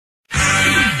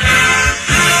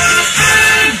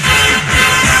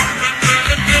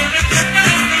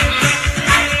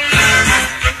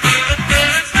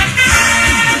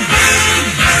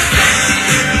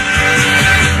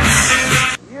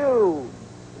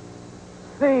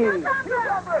You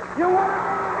want $1 million?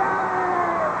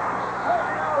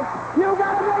 You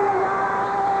got $1 million!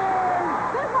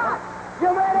 You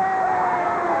ready?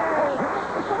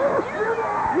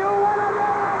 You want $1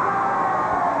 million?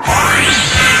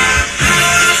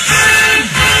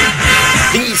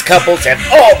 These couples have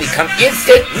all become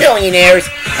instant millionaires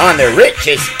on the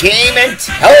richest game in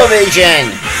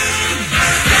television.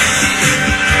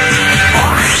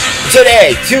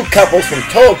 Today, two couples from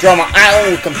Total Drama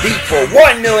Island will compete for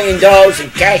 $1 million in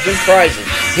cash and prizes,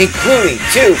 including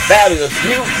two fabulous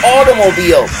new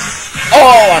automobiles,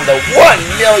 all on the $1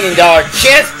 million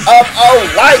chance of a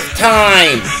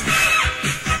lifetime.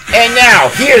 And now,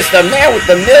 here's the man with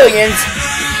the millions,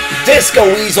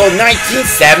 Disco Weasel 1977!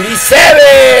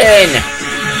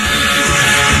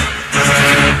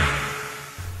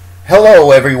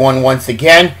 Hello everyone once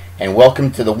again, and welcome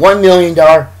to the $1 million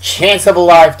chance of a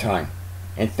lifetime.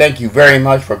 And thank you very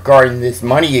much for guarding this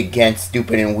money again,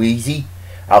 Stupid and Wheezy.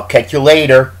 I'll catch you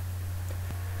later.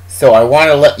 So I want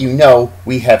to let you know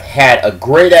we have had a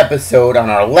great episode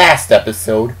on our last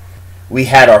episode. We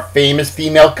had our famous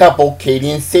female couple,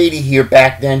 Katie and Sadie, here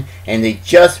back then, and they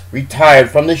just retired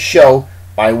from the show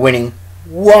by winning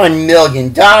 $1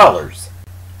 million.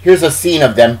 Here's a scene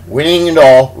of them winning it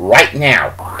all right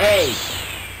now. A.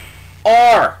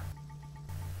 R.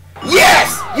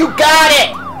 Yes! You got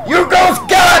it! You girls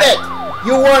got it!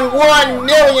 You won $1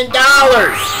 million!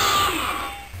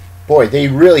 Boy, they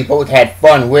really both had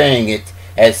fun winning it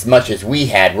as much as we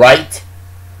had, right?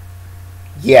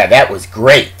 Yeah, that was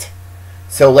great.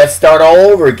 So let's start all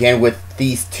over again with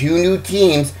these two new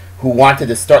teams who wanted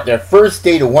to start their first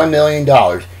day to $1 million.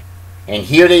 And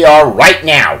here they are right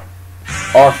now.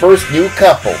 Our first new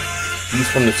couple. He's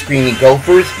from the Screaming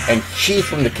Gophers and she's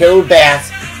from the Killer Bass,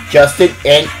 Justin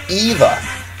and Eva.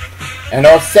 And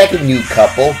our second new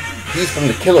couple, he's from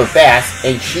the Killer Bass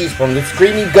and she's from the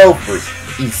Screaming Gophers,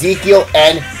 Ezekiel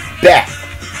and Beth.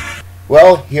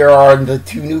 Well, here are the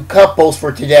two new couples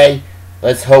for today.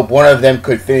 Let's hope one of them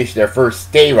could finish their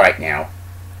first day right now.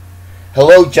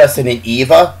 Hello, Justin and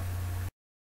Eva.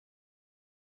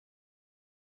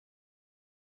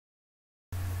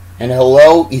 And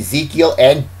hello, Ezekiel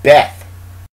and Beth.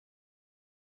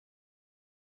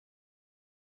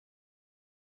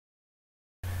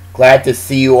 Glad to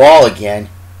see you all again.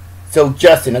 So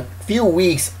Justin, a few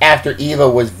weeks after Eva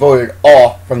was voted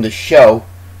off from the show,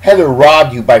 Heather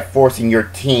robbed you by forcing your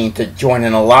team to join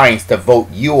an alliance to vote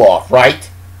you off, right?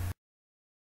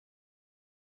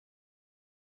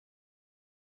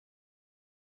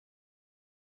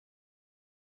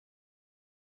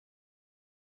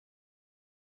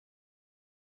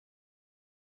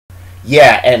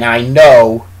 Yeah, and I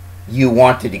know you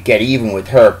wanted to get even with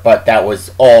her, but that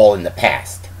was all in the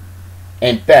past.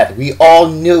 And Beth, we all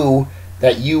knew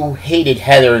that you hated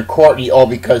Heather and Courtney all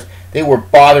because they were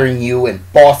bothering you and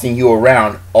bossing you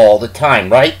around all the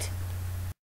time, right?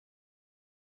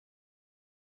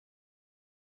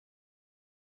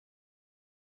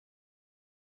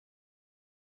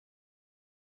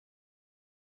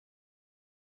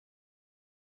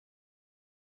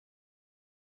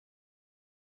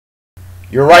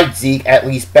 You're right, Zeke. At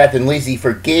least Beth and Lizzie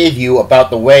forgave you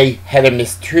about the way Heather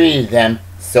mistreated them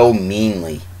so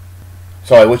meanly.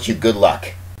 So I wish you good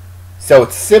luck. So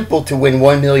it's simple to win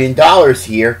 $1 million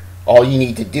here. All you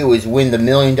need to do is win the $1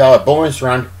 million bonus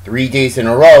round 3 days in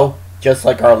a row, just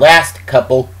like our last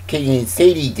couple, Katie and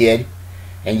Sadie, did.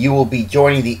 And you will be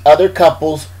joining the other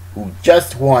couples who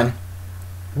just won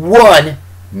 $1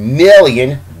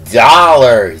 million.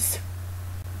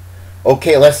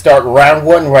 Okay, let's start round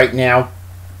 1 right now.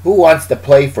 Who wants to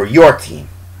play for your team?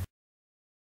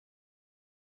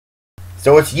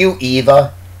 So it's you,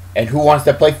 Eva. And who wants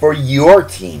to play for your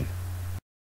team?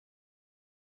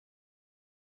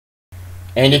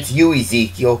 And it's you,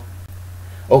 Ezekiel.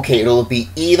 Okay, it'll be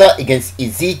Eva against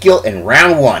Ezekiel in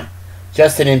round 1.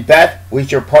 Justin and Beth,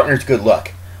 wish your partners good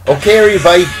luck. Okay,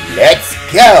 everybody, let's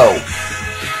go!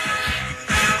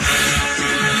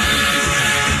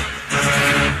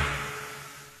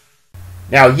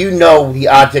 Now, you know the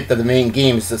object of the main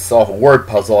game is to solve a word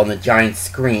puzzle on the giant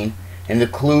screen, and the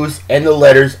clues and the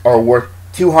letters are worth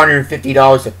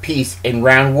 $250 apiece in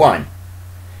round 1.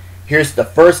 Here's the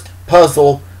first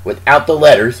puzzle without the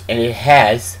letters, and it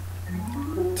has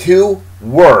 2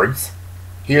 words.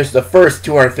 Here's the first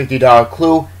 $250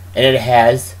 clue, and it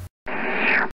has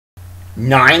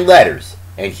 9 letters.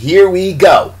 And here we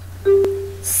go.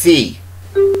 C,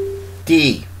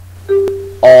 D,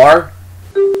 R,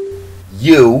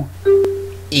 U,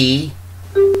 E,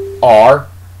 R,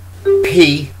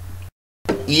 P.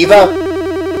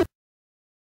 Eva?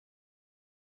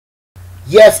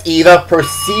 Yes, Eva.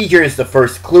 Procedure is the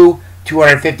first clue.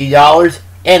 $250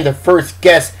 and the first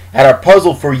guess at our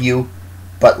puzzle for you.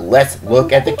 But let's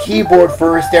look at the keyboard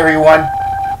first, everyone.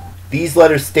 These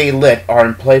letters stay lit are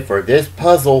in play for this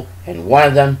puzzle, and one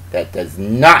of them that does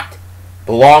not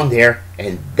belong there,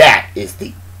 and that is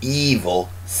the evil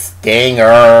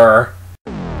stinger.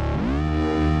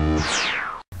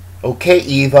 Okay,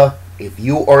 Eva, if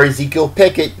you or Ezekiel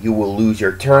pick it, you will lose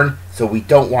your turn, so we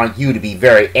don't want you to be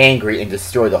very angry and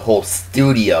destroy the whole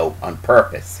studio on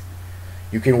purpose.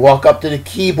 You can walk up to the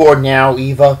keyboard now,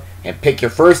 Eva, and pick your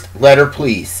first letter,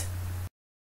 please.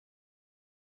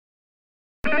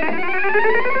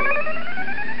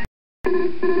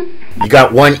 You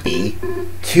got one E,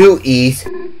 two E's,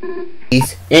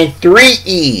 and three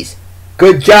E's.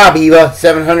 Good job, Eva.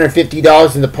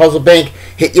 $750 in the puzzle bank.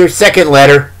 Hit your second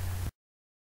letter.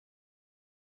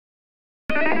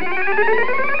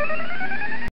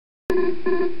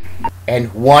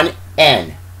 And one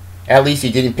N. At least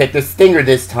you didn't pick the stinger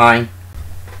this time.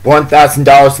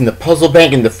 $1,000 in the puzzle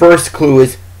bank, and the first clue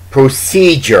is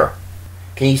procedure.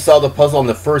 Can you solve the puzzle on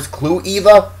the first clue,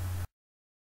 Eva?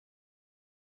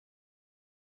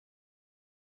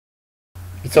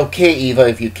 It's okay, Eva,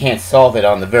 if you can't solve it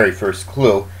on the very first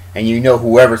clue, and you know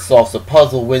whoever solves the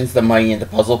puzzle wins the money in the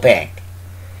puzzle bank.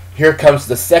 Here comes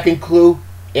the second clue.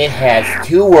 It has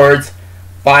 2 words,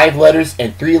 5 letters,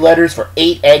 and 3 letters for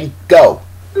 8, and go.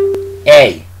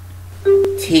 A,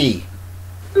 T,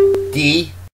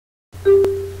 D,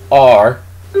 R,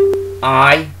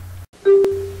 I,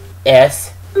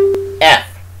 S, F.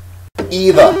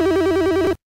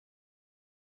 Eva.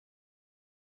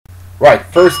 Right,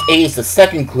 first A is the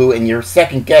second clue, and your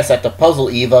second guess at the puzzle,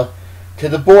 Eva. To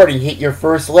the board and hit your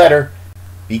first letter.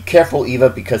 Be careful, Eva,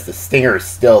 because the stinger is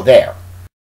still there.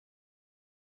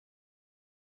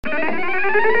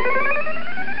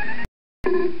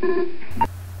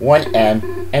 One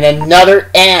M and another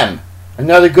M.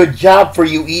 Another good job for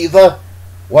you, Eva.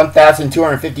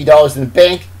 $1,250 in the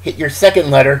bank. Hit your second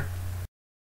letter.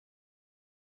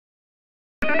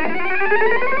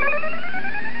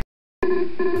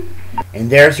 And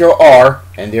there's your R,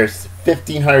 and there's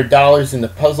 $1,500 in the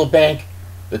puzzle bank.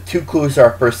 The 2 clues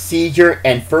are procedure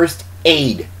and first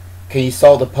aid. Can you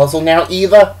solve the puzzle now,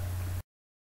 Eva?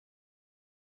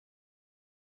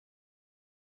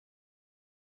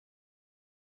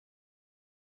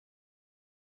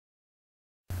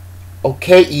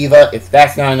 Okay, Eva, if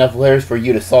that's not enough letters for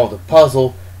you to solve the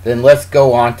puzzle, then let's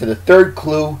go on to the third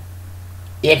clue.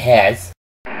 It has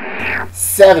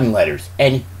 7 letters,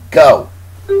 and go.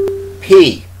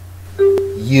 P,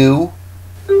 U,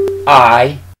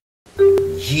 I,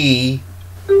 G,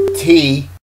 T,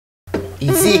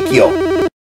 Ezekiel.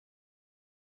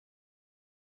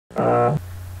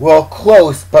 Well,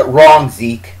 close, but wrong,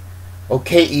 Zeke.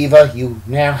 Okay, Eva, you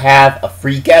now have a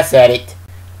free guess at it.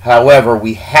 However,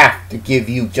 we have to give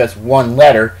you just 1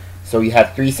 letter, so you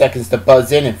have 3 seconds to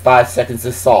buzz in and 5 seconds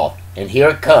to solve. And here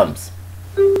it comes.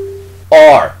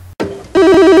 R.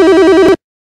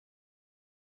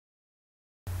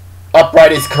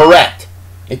 Upright is correct.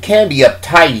 It can be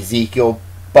uptight, Ezekiel,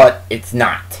 but it's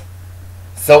not.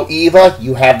 So, Eva,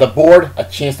 you have the board, a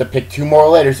chance to pick 2 more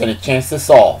letters, and a chance to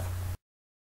solve.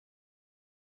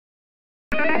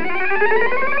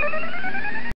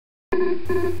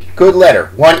 Good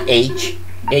letter. 1 H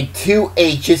and 2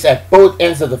 H's at both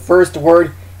ends of the first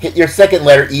word. Hit your second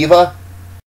letter, Eva.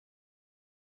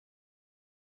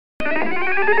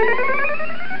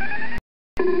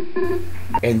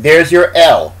 And there's your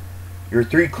L. Your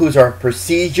 3 clues are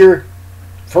procedure,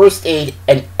 first aid,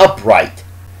 and upright.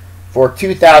 For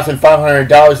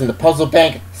 $2,500 in the puzzle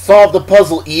bank, solve the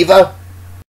puzzle, Eva.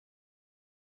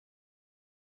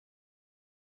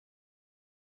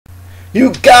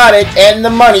 You got it, and the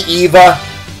money, Eva.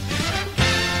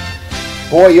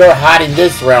 Boy, you're hot in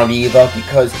this round, Eva,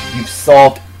 because you've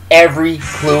solved every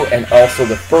clue and also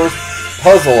the first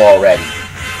puzzle already.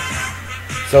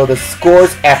 So the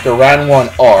scores after round 1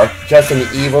 are Justin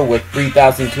and Eva with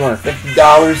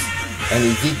 $3,250 and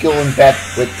Ezekiel and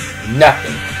Beth with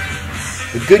nothing.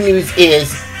 The good news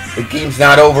is the game's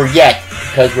not over yet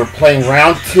because we're playing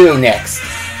round 2 next.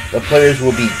 The players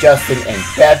will be Justin and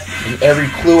Beth, and every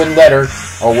clue and letter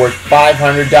are worth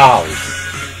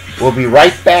 $500. We'll be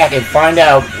right back and find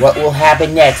out what will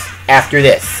happen next after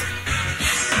this.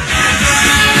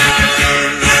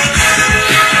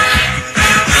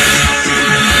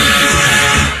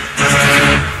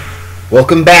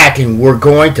 Welcome back, and we're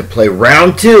going to play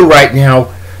round 2 right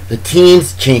now. The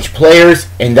teams change players,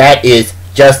 and that is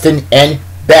Justin and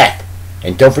Beth.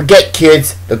 And don't forget,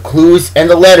 kids, the clues and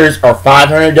the letters are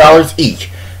 $500 each,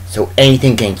 so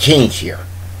anything can change here.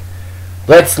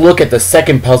 Let's look at the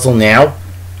second puzzle now.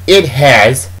 It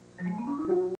has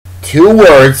two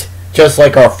words, just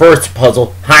like our first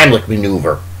puzzle, Heimlich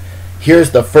maneuver.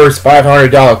 Here's the first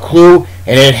 $500 clue,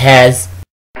 and it has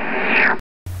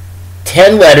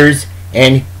 10 letters,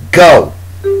 and go.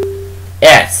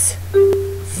 S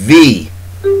V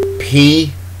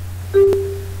P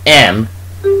M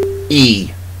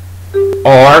E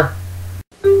R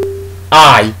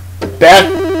I.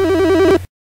 Beth?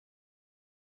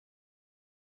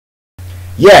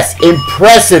 Yes,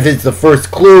 impressive is the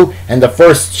first clue and the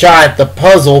first shot at the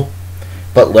puzzle.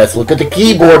 But let's look at the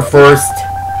keyboard first.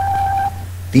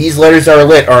 These letters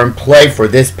are in play for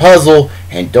this puzzle,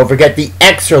 and don't forget the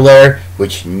extra letter,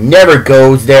 which never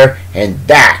goes there, and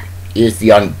that is the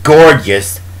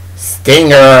ungorgeous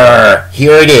stinger.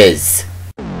 Here it is.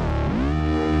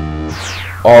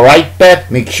 Alright, Beth,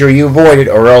 make sure you avoid it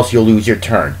or else you'll lose your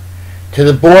turn. To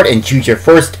the board and choose your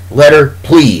first letter,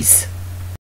 please.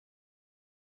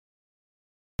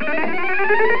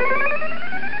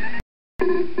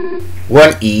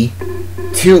 One E,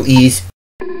 two E's,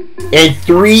 and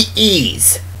three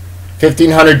E's.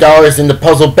 $1,500 in the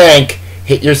puzzle bank.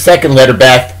 Hit your second letter,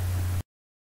 Beth.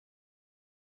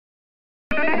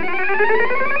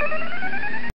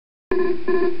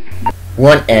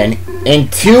 One N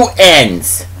and two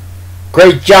N's.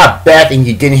 Great job, Beth, and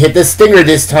you didn't hit the stinger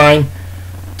this time.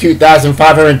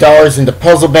 $2,500 in the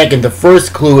puzzle bank, and the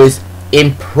first clue is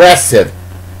impressive.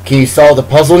 Can you solve the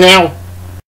puzzle now?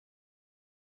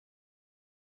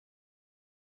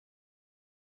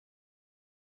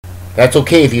 That's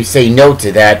okay if you say no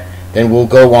to that. Then we'll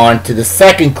go on to the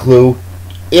second clue.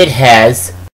 It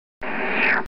has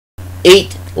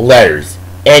 8 letters.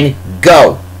 And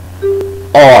go.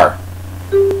 R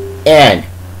N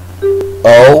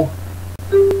O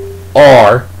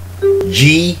R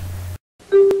G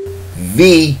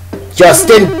V.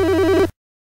 Justin?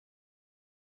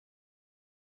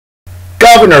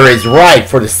 Governor is right.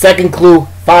 For the second clue,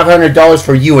 $500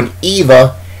 for you and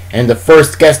Eva. And the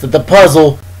first guess of the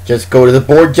puzzle, just go to the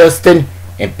board, Justin,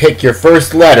 and pick your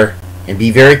first letter. And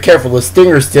be very careful, the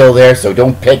stinger's still there, so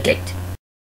don't pick it.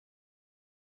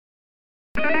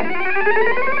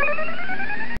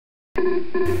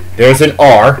 There's an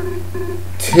R,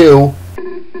 2,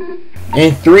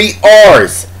 and 3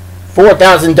 R's.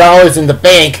 $4,000 in the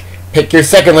bank. Pick your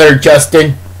second letter,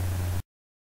 Justin.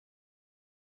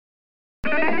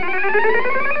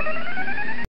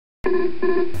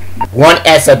 One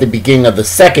S at the beginning of the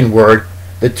second word.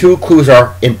 The two clues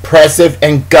are impressive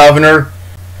and governor.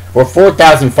 For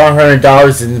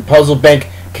 $4,500 in the puzzle bank,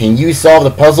 can you solve the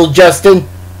puzzle, Justin?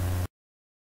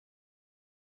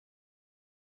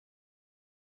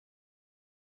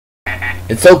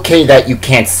 It's okay that you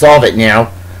can't solve it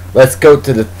now. Let's go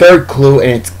to the third clue,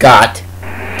 and it's got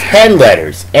 10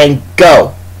 letters. And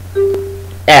go.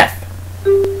 F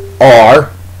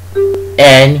R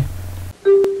N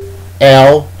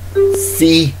L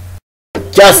C.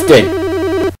 Justin.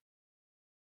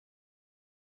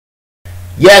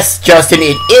 Yes, Justin,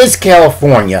 it is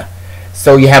California.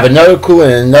 So you have another clue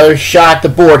and another shot at the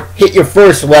board. Hit your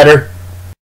first letter.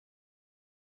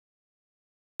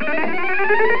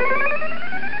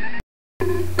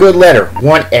 Good letter.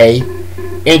 1 A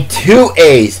and 2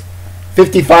 A's.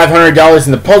 $5,500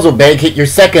 in the puzzle bank. Hit your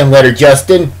second letter,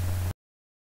 Justin.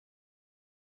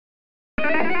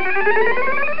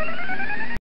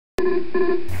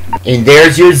 And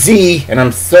there's your Z, and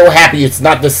I'm so happy it's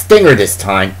not the stinger this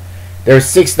time. There's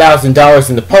 $6,000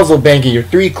 in the puzzle bank, and your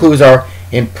three clues are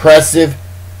impressive,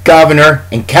 governor,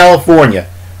 and California.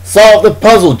 Solve the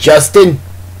puzzle, Justin.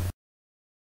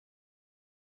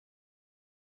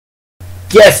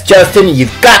 Yes, Justin,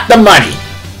 you've got the money.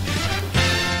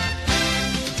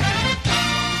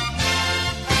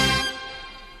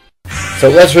 So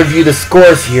let's review the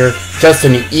scores here.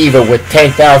 Justin and Eva with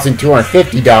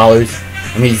 $10,250.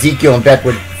 And Ezekiel and Beth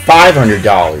with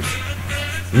 $500.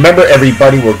 Remember,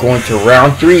 everybody, we're going to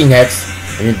round 3 next.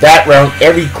 And in that round,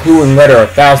 every clue and letter are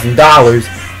 $1,000.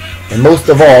 And most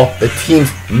of all, the teams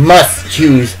must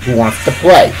choose who wants to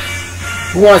play.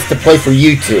 Who wants to play for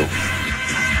you two?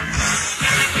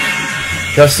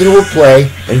 Justin will play,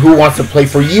 and who wants to play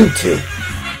for you two?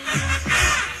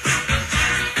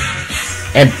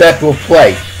 And Beth will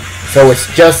play. So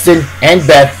it's Justin and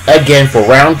Beth again for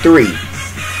round 3.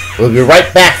 We'll be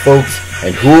right back, folks,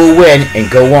 and who will win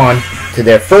and go on to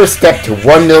their first step to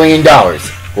 $1 million?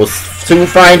 We'll soon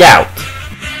find out.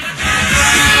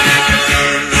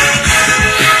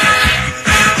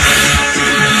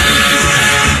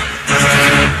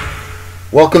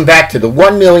 Welcome back to the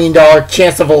 $1 million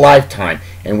chance of a lifetime,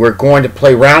 and we're going to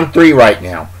play round 3 right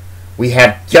now. We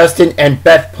have Justin and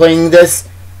Beth playing this,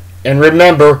 And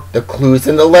remember, the clues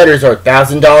and the letters are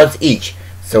 $1,000 each,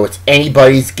 so it's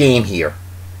anybody's game here.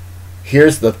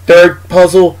 Here's the third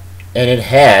puzzle, and it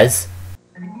has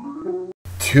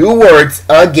 2 words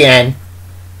again.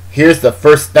 Here's the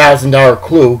first $1,000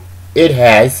 clue. It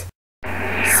has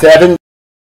 7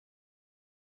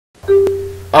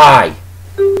 I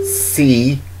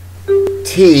C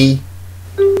T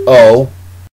O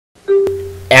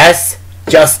S.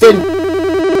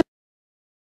 Justin?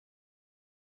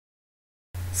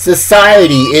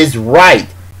 Society is right.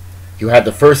 You had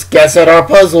the first guess at our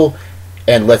puzzle.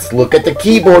 And let's look at the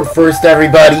keyboard first,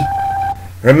 everybody.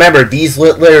 Remember, these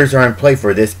letters are in play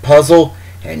for this puzzle.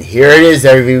 And here it is,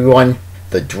 everyone.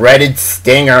 The dreaded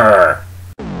stinger.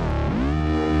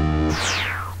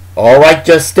 Alright,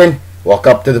 Justin. Walk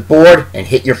up to the board and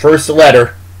hit your first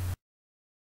letter.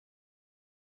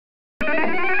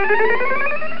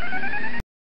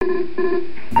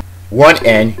 One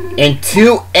N and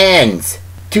 2 N's.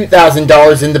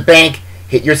 $2,000 in the bank.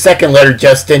 Hit your second letter,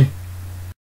 Justin.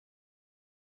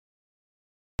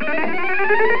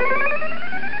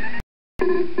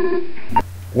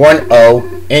 One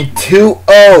O and 2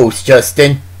 O's,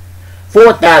 Justin.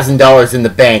 $4,000 in the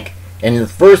bank. And the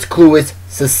first clue is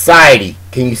society.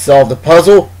 Can you solve the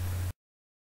puzzle?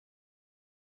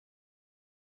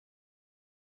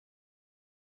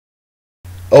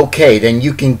 Okay, then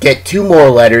you can get 2 more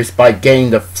letters by getting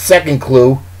the second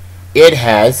clue. It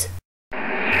has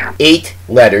 8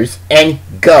 letters and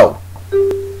go.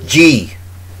 G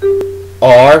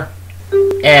R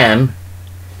M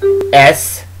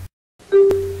S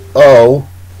O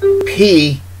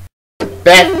P.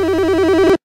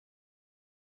 Beth.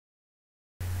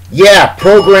 Yeah,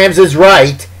 programs is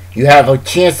right. You have a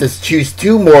chance to choose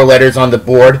 2 more letters on the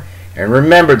board. And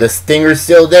remember, the stinger's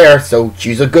still there, so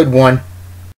choose a good one.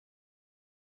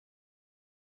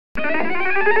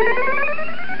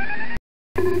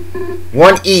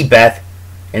 One E, Beth,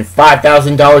 and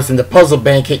 $5,000 in the puzzle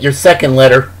bank. Hit your second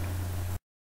letter.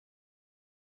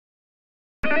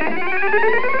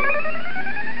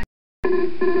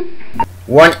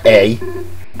 One A,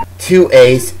 2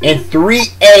 A's, and 3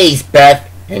 A's, Beth,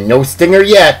 and no stinger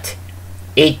yet.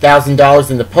 $8,000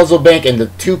 in the puzzle bank, and the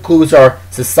 2 clues are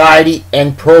society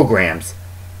and programs.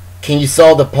 Can you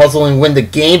solve the puzzle and win the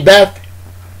game, Beth?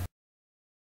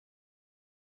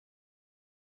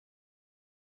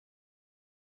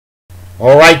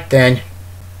 Alright then,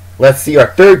 let's see our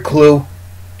third clue.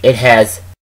 It has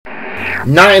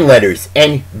 9 letters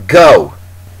and go.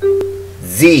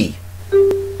 Z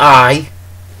I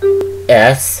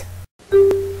S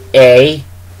A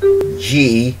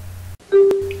G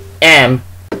M.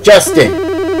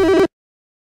 Justin.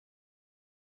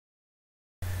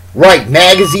 Right,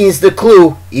 magazine's the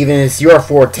clue, even if it's your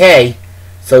forte.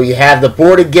 So you have the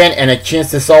board again and a chance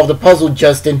to solve the puzzle,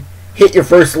 Justin. Hit your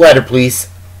first letter, please.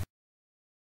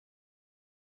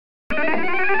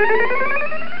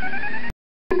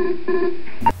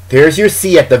 There's your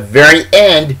C at the very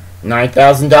end.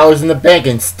 $9,000 in the bank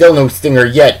and still no stinger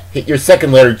yet. Hit your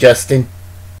second letter, Justin.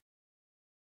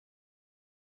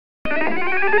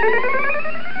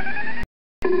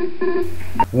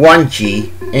 One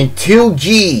G and 2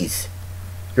 G's.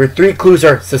 Your 3 clues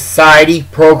are society,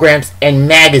 programs, and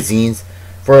magazines.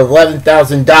 For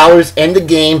 $11,000 in the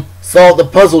game, solve the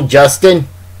puzzle, Justin.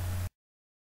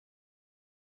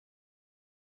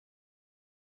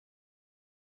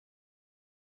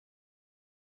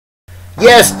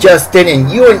 Yes, Justin,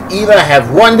 and you and Eva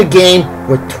have won the game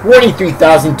with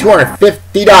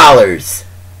 $23,250.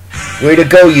 Way to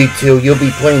go, you two. You'll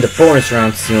be playing the bonus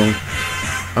round soon.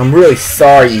 I'm really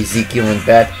sorry, Ezekiel and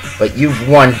Beth, but you've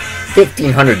won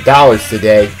 $1,500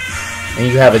 today, and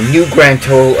you have a new grand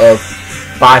total of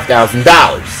 $5,000.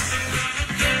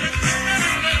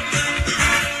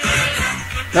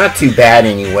 Not too bad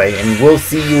anyway, and we'll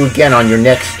see you again on your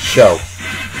next show.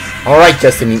 Alright,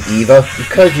 Justin and Eva,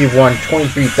 because you've won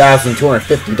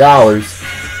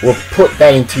 $23,250, we'll put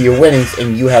that into your winnings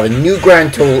and you have a new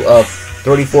grand total of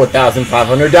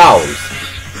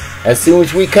 $34,500. As soon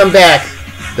as we come back,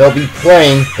 they'll be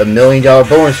playing the $1 Million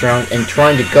bonus round and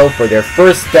trying to go for their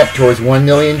first step towards $1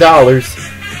 million.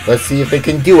 Let's see if they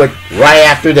can do it right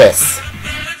after this.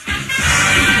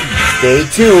 Stay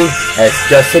tuned as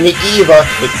Justin and Eva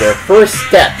take their first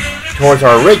step towards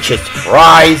our richest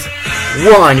prize,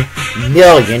 $1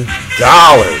 million.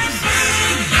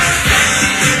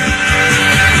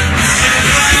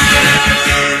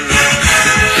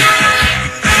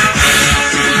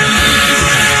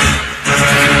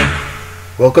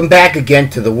 Welcome back again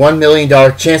to the $1 million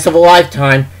chance of a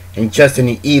lifetime, and Justin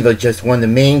and Eva just won the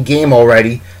main game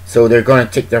already, so they're going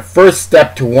to take their first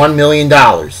step to $1 million.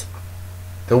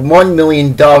 The The $1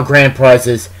 million grand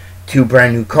prizes, 2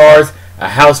 brand new cars, a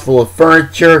house full of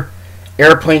furniture,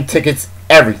 airplane tickets,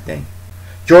 everything.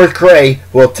 George Gray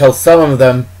will tell some of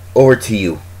them over to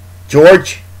you.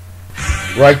 George?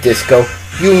 Right, Disco.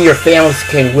 You and your families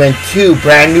can win 2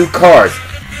 brand new cars.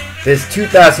 This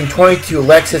 2022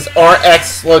 Lexus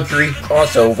RX luxury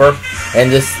crossover and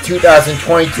this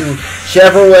 2022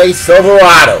 Chevrolet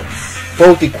Silverado,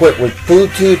 both equipped with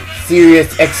Bluetooth,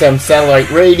 Sirius XM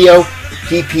satellite radio,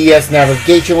 GPS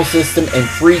navigational system, and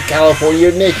free California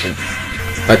ignition.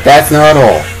 But that's not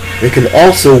all. They can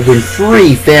also win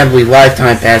free family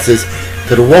lifetime passes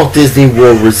to the Walt Disney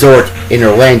World Resort in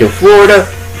Orlando,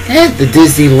 Florida, and the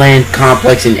Disneyland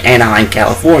complex in Anaheim,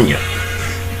 California.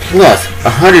 Plus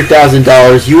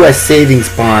 $100,000 U.S.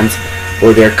 savings bonds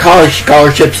for their college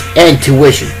scholarships and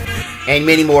tuition. And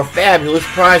many more fabulous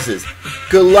prizes.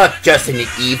 Good luck, Justin and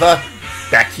Eva.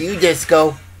 Back to you,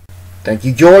 Disco. Thank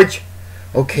you, George.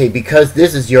 Okay, because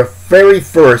this is your very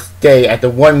first day at the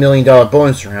 $1 million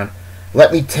bonus round,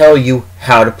 let me tell you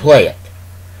how to play it.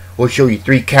 We'll show you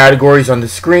 3 categories on the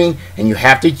screen, and you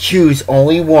have to choose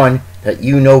only one that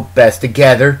you know best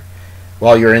together.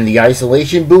 While you're in the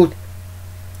isolation booth,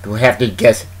 you'll have to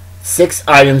guess 6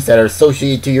 items that are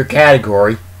associated to your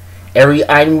category. Every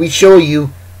item we show you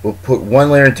will put 1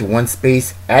 letter into 1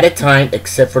 space at a time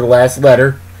except for the last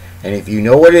letter. And if you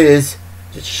know what it is,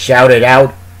 just shout it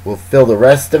out. We'll fill the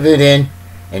rest of it in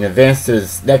and advance to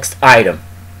the next item.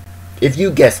 If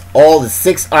you guess all the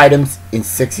 6 items in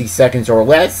 60 seconds or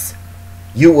less,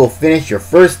 you will finish your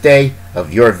first day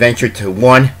of your adventure to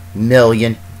 $1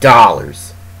 million.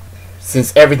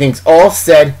 Since everything's all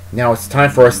said, now it's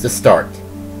time for us to start.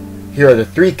 Here are the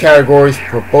 3 categories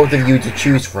for both of you to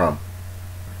choose from.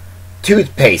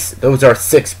 Toothpaste, those are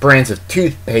 6 brands of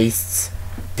toothpastes.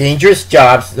 Dangerous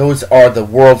jobs, those are the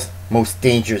world's most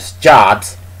dangerous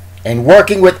jobs. And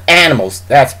working with animals,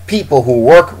 that's people who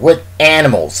work with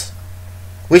animals.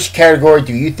 Which category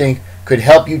do you think could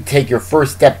help you take your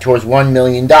first step towards $1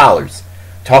 million?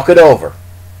 Talk it over.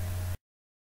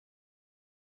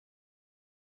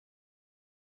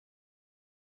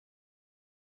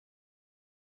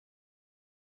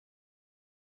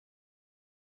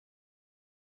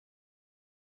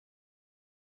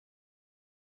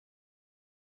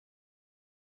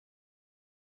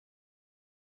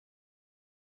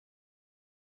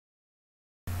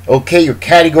 Okay, your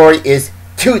category is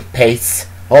toothpaste.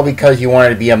 All because you wanted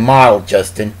to be a model,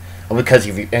 Justin. All because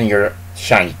of your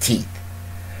shiny teeth.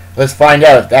 Let's find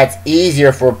out if that's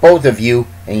easier for both of you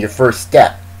in your first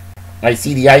step. I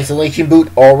see the isolation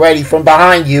boot already from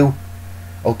behind you.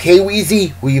 Okay,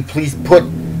 Wheezy, will you please put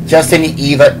Justin and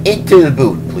Eva into the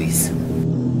boot, please?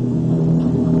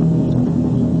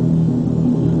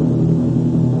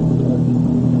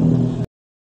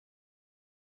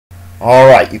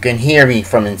 Alright, you can hear me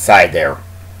from inside there.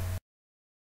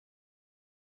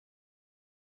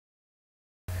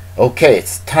 Okay,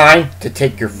 it's time to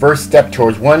take your first step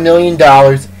towards $1 million,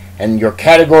 and your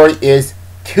category is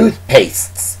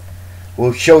toothpastes.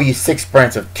 We'll show you 6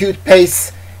 brands of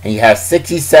toothpaste, and you have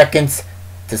 60 seconds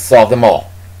to solve them all.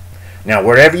 Now,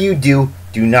 whatever you do,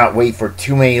 do not wait for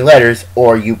too many letters,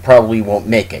 or you probably won't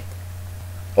make it.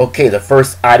 Okay, the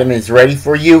first item is ready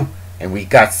for you, and we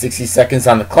got 60 seconds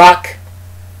on the clock.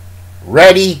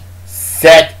 Ready,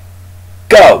 set,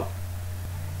 go!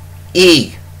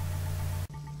 E.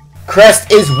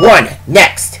 Crest is 1.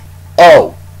 Next.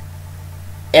 O.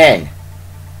 N.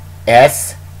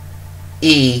 S.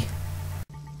 E.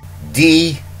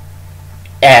 D.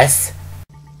 S.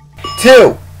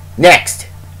 2. Next.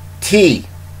 T.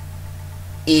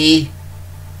 E.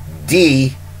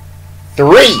 D.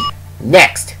 3.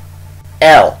 Next.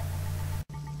 L.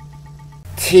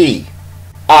 T.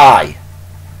 I.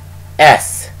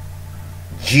 S.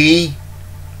 G.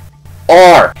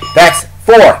 R. That's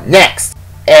 4. Next.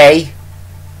 A.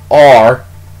 R.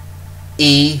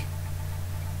 E.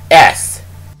 S.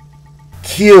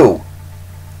 Q.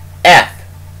 F.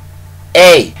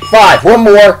 A. 5. One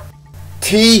more.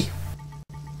 T.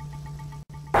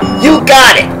 You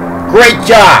got it! Great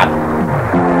job!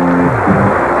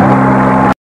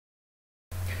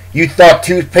 You thought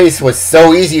toothpaste was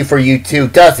so easy for you too,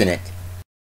 doesn't it?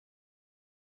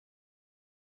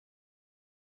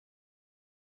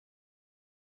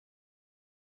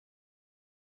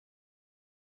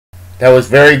 That was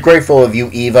very grateful of you,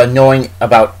 Eva, knowing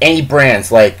about any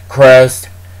brands like Crest,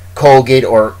 Colgate,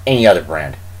 or any other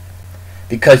brand.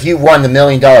 Because you won the $1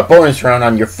 million bonus round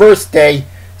on your first day,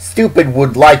 Stupid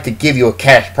would like to give you a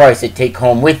cash prize to take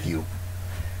home with you.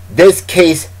 This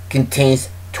case contains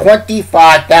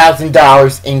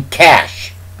 $25,000 in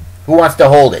cash. Who wants to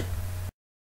hold it?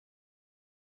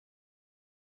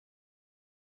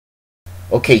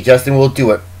 Okay, Justin will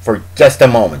do it for just a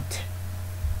moment.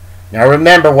 Now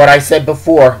remember what I said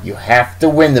before. You have to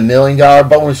win the $1 million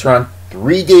bonus run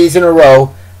 3 days in a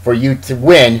row for you to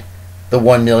win the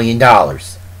 $1 million.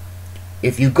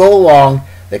 If you go along,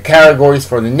 the categories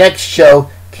for the next show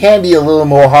can be a little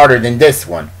more harder than this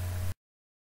one.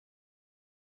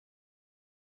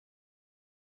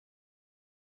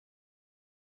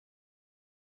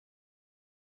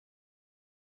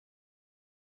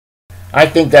 I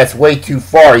think that's way too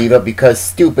far, Eva, because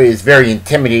stupid is very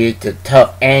intimidated to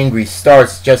tough, angry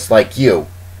starts just like you.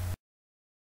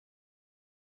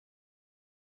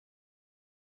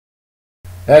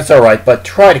 That's alright, but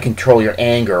try to control your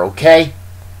anger, okay?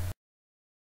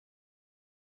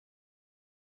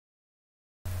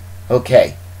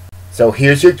 Okay, so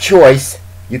here's your choice.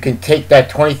 You can take that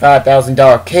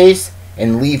 $25,000 case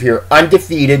and leave here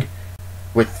undefeated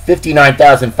with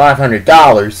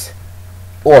 $59,500,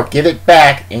 or give it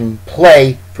back and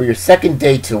play for your second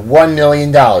day to $1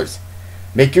 million.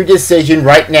 Make your decision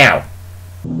right now.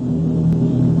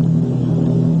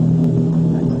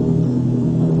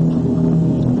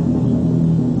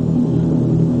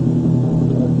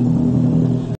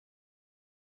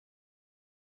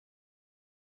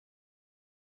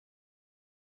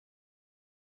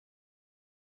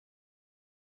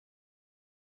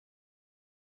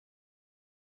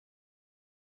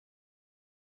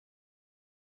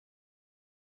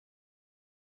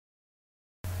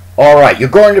 Alright, you're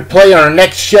going to play on our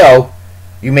next show.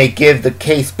 You may give the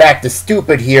case back to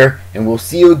Stupid here, and we'll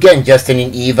see you again, Justin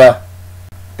and Eva.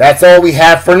 That's all we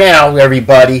have for now,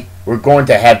 everybody. We're going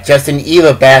to have Justin and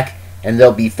Eva back, and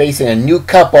they'll be facing a new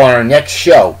couple on our next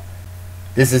show.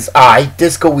 This is I,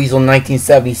 Disco Weasel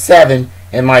 1977,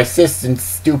 and my assistants,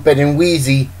 Stupid and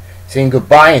Wheezy, saying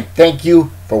goodbye and thank you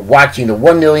for watching the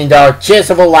 $1 million Chance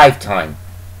of a Lifetime.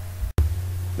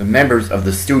 The members of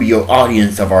the studio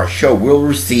audience of our show will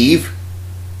receive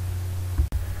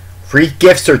free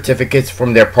gift certificates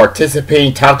from their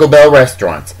participating Taco Bell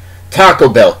restaurants. Taco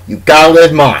Bell, you gotta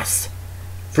live Moss.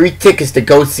 Free tickets to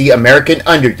go see American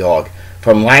Underdog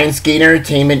from Lionsgate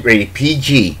Entertainment, rated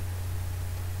PG.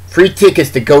 Free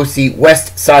tickets to go see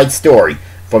West Side Story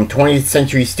from 20th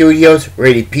Century Studios,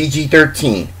 rated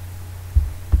PG-13.